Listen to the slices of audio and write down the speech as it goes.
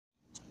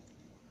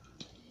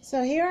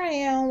So here I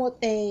am with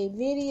a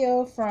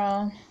video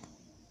from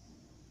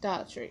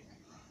Dollar Tree.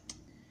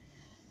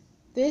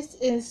 This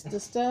is the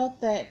stuff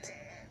that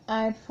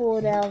I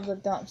pulled out of the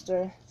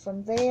dumpster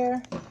from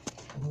there.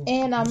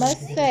 And I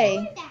must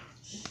say,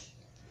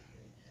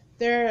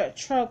 their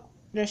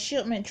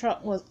shipment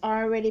truck was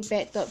already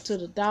backed up to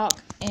the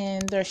dock,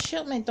 and their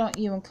shipment don't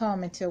even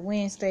come until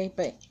Wednesday,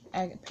 but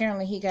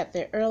apparently he got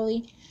there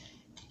early.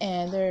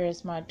 And there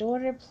is my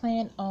daughter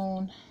playing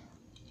on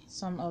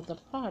some of the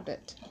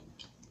product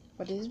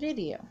for this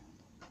video.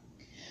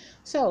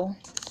 So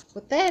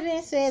with that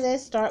being said,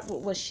 let's start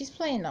with what she's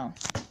playing on.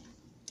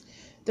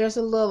 There's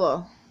a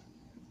little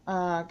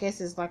I guess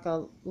it's like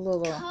a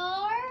little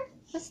car.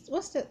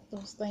 What's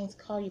those things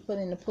called you put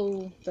in the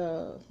pool?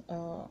 The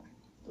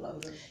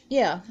Floater.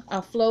 Yeah,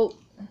 a float.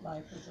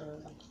 Life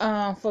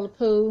preserver. For the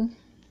pool.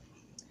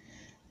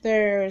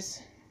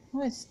 There's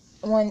what's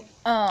one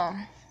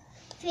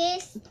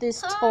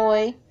this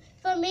toy.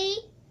 For me.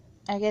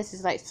 I guess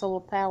it's like solar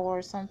power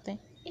or something.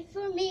 It's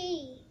for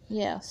me.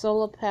 Yeah,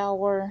 solar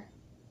power.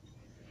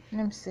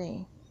 Let me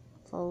see.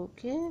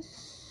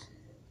 Focus.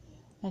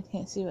 I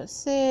can't see what it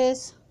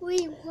says.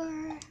 We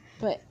were.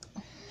 But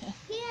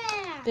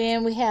Yeah.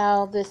 then we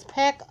have this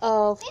pack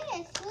of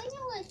Yes, when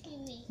you look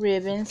at me.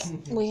 ribbons.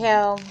 We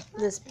have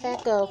this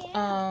pack of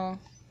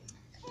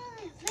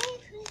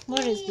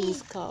what is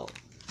these called?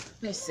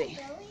 Let's see.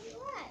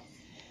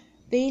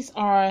 These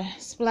are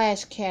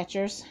splash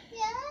catchers. Yeah.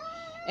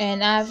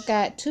 And I've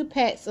got 2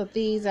 packs of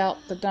these out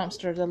the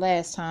dumpster the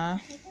last time.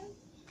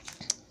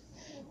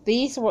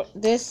 This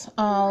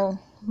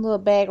little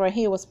bag right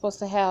here was supposed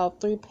to have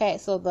 3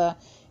 packs of the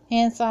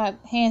hand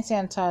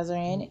sanitizer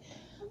in it,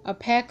 a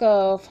pack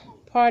of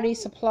party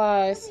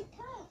supplies,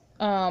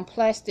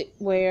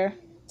 plasticware,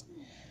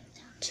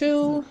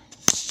 2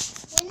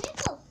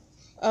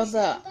 of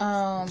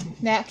the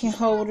napkin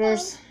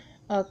holders,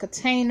 a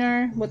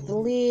container with the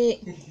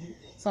lid,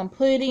 some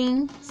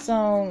pudding,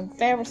 some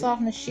fabric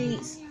softener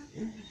sheets.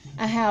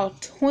 I have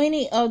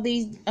 20 of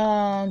these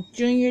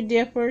junior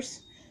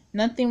dippers.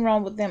 Nothing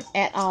wrong with them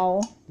at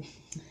all.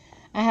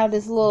 I have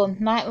this little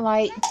night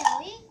light.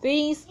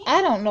 These,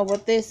 I don't know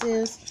what this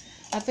is.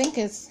 I think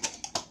it's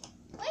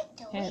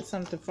had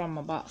something from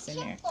a box in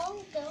there.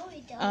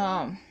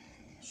 I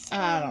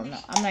don't know.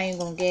 I'm not even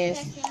gonna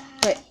guess.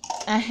 But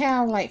I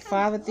have like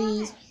 5 of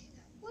these.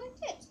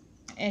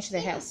 Actually,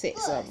 I have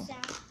 6 of them.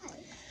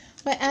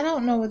 But I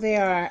don't know what they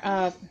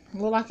are.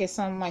 Look like it's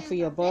something like for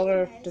your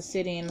butler to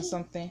sit in or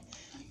something.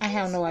 I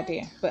have no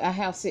idea. But I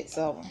have 6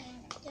 of them.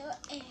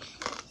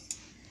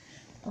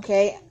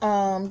 Okay,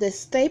 the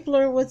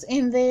stapler was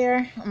in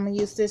there. I'm gonna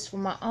use this for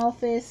my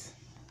office.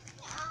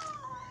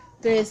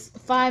 This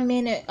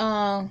 5-minute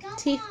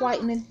teeth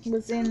whitening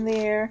was in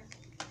there.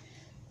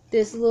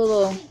 This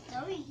little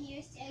what are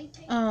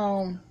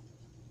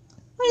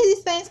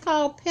these things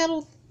called?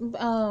 Pedal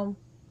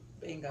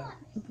Bingo.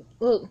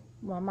 Look,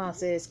 my mom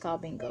said it's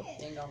called bingo.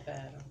 Bingo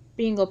paddle.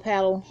 Bingo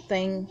paddle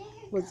thing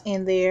was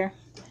in there.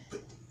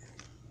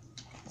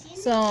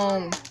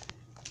 Some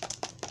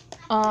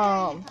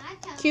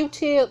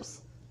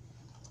Q-tips.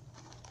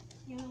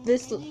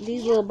 These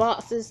little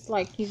boxes,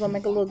 like you're gonna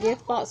make a little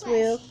gift box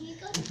with.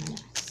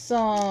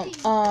 Some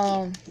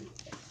oh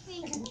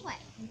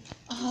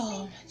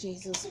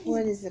Jesus,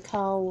 what is it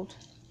called?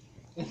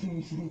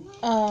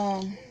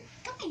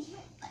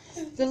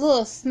 The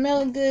little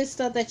smelling good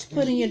stuff that you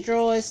put in your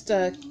drawers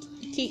to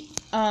keep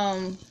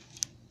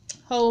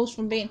holes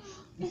from being,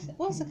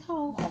 what's it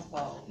called?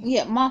 Mothballs.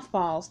 Yeah,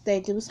 mothballs. They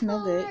do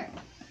smell good.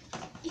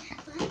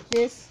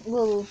 This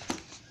little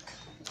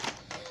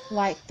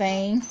light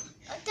thing,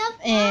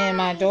 and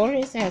my daughter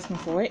is asking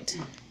for it.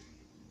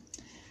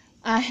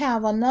 I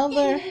have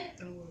another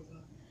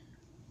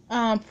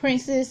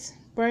princess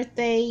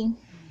birthday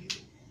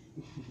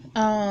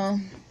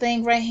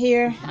thing right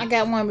here. I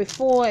got one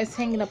before. It's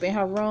hanging up in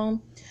her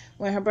room.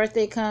 When her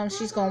birthday comes,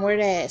 she's gonna wear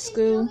that at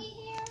school.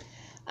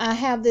 I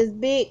have this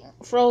big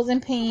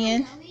frozen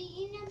pan.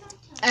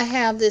 I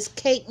have this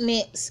cake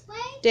mix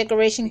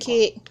decoration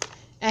kit.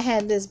 I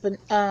have this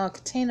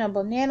container of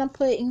banana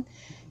pudding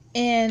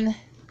and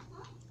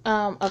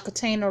a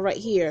container right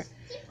here.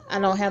 I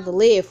don't have the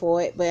lid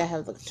for it, but I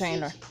have the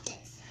container.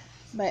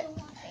 But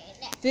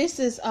this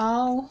is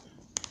all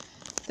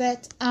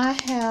that I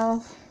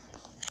have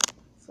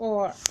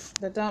for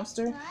the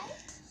dumpster.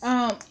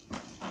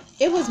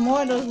 It was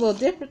more of those little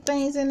different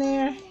things in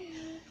there,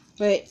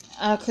 but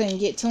I couldn't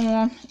get to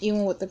them.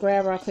 Even with the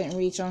grabber, I couldn't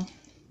reach them.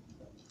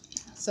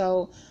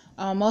 So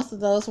most of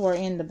those were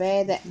in the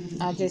bag that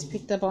I just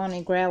picked up on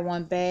and grabbed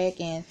one bag,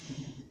 and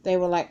they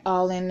were like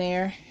all in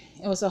there.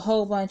 It was a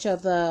whole bunch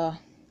of the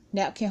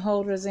napkin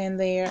holders in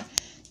there.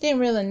 Didn't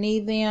really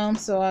need them,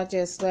 so I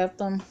just left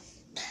them.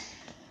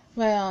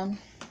 Well,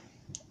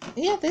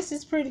 yeah, this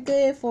is pretty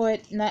good for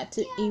it not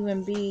to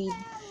even be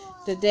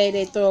the day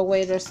they throw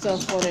away their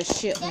stuff for their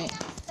shipment.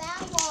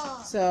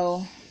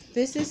 So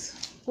this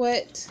is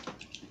what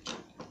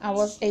I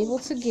was able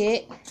to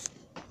get.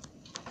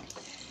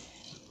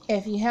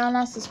 If you have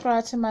not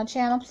subscribed to my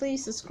channel,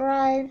 please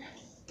subscribe.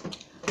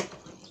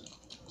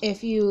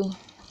 If you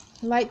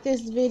like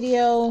this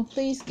video,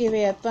 please give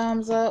it a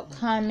thumbs up,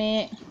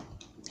 comment,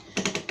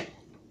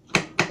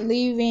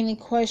 leave any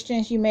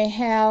questions you may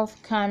have.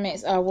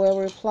 Comments I will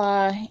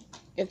reply.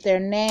 If they're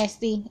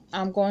nasty,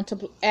 I'm going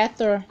to,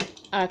 after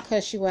I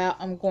cuss you out,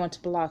 I'm going to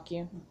block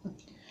you.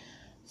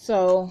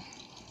 So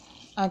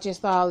I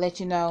just thought I'll let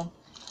you know.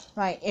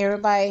 Like,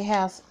 everybody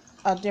has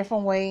a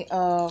different way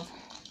of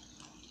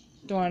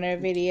doing their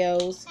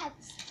videos.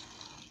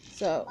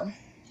 So,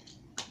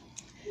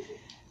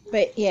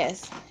 but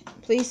yes,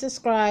 please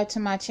subscribe to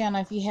my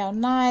channel if you have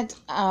not.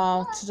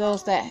 To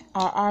those that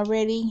are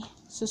already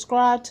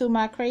subscribed to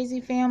my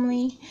crazy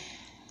family,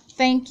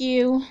 thank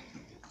you.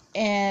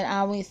 And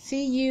I will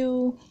see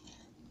you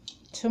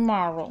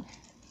tomorrow,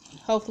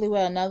 hopefully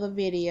with another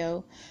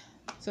video.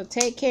 So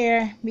take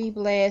care, be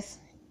blessed,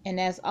 and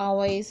as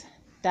always,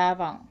 dive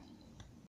on.